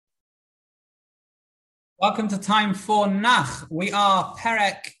Welcome to Time for Nach. We are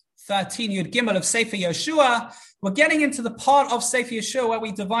Perek 13 Yud Gimel of Sefer Yeshua. We're getting into the part of Sefer Yeshua where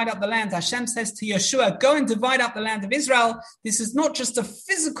we divide up the land. Hashem says to Yeshua, go and divide up the land of Israel. This is not just a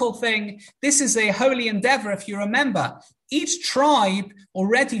physical thing. This is a holy endeavor. If you remember, each tribe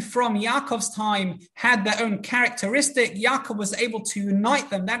already from Yaakov's time had their own characteristic. Yaakov was able to unite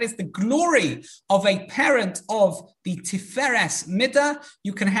them. That is the glory of a parent of the Tiferes Midah.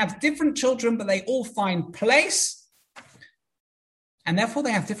 You can have different children, but they all find place. And therefore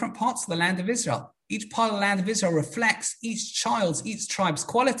they have different parts of the land of Israel. Each part of the land of Israel reflects each tribe's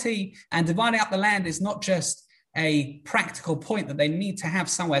quality, and dividing up the land is not just a practical point that they need to have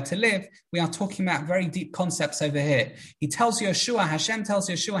somewhere to live. We are talking about very deep concepts over here. Hashem tells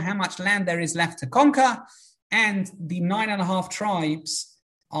Yeshua how much land there is left to conquer, and the 9.5 tribes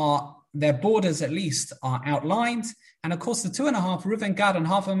their borders at least are outlined. And of course, the 2.5, Reuven, Gad, and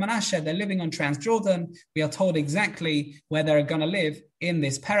half of Manasseh, they're living on Transjordan. We are told exactly where they're going to live in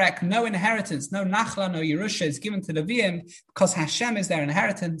this Perek. No inheritance, no Nachla, no Yerusha is given to the Leviim because Hashem is their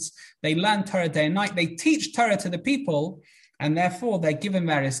inheritance. They learn Torah day and night. They teach Torah to the people, and therefore they're given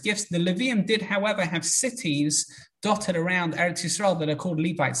various gifts. The Leviim did, however, have cities dotted around Eretz Yisrael that are called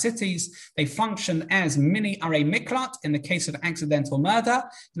Levite cities. They function as mini Arei Miklat in the case of accidental murder.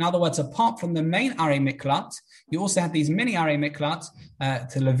 In other words, apart from the main Arei Miklat, you also have these mini Arei Miklat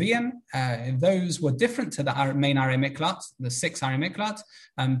to Leviim. Those were different to the main Arei Miklat, the 6 Arei Miklat,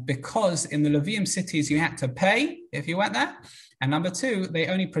 because in the Leviim cities you had to pay if you went there. And number 2, they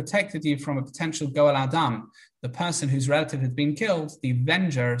only protected you from a potential Goel Adam, the person whose relative had been killed, the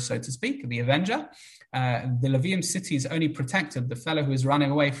avenger, so to speak, the avenger. The Levium cities only protected the fellow who was running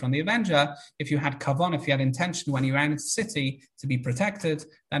away from the avenger. If you had kavan, if you had intention when you ran into the city to be protected,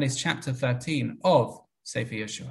 that is chapter 13 of Sefer Yeshua.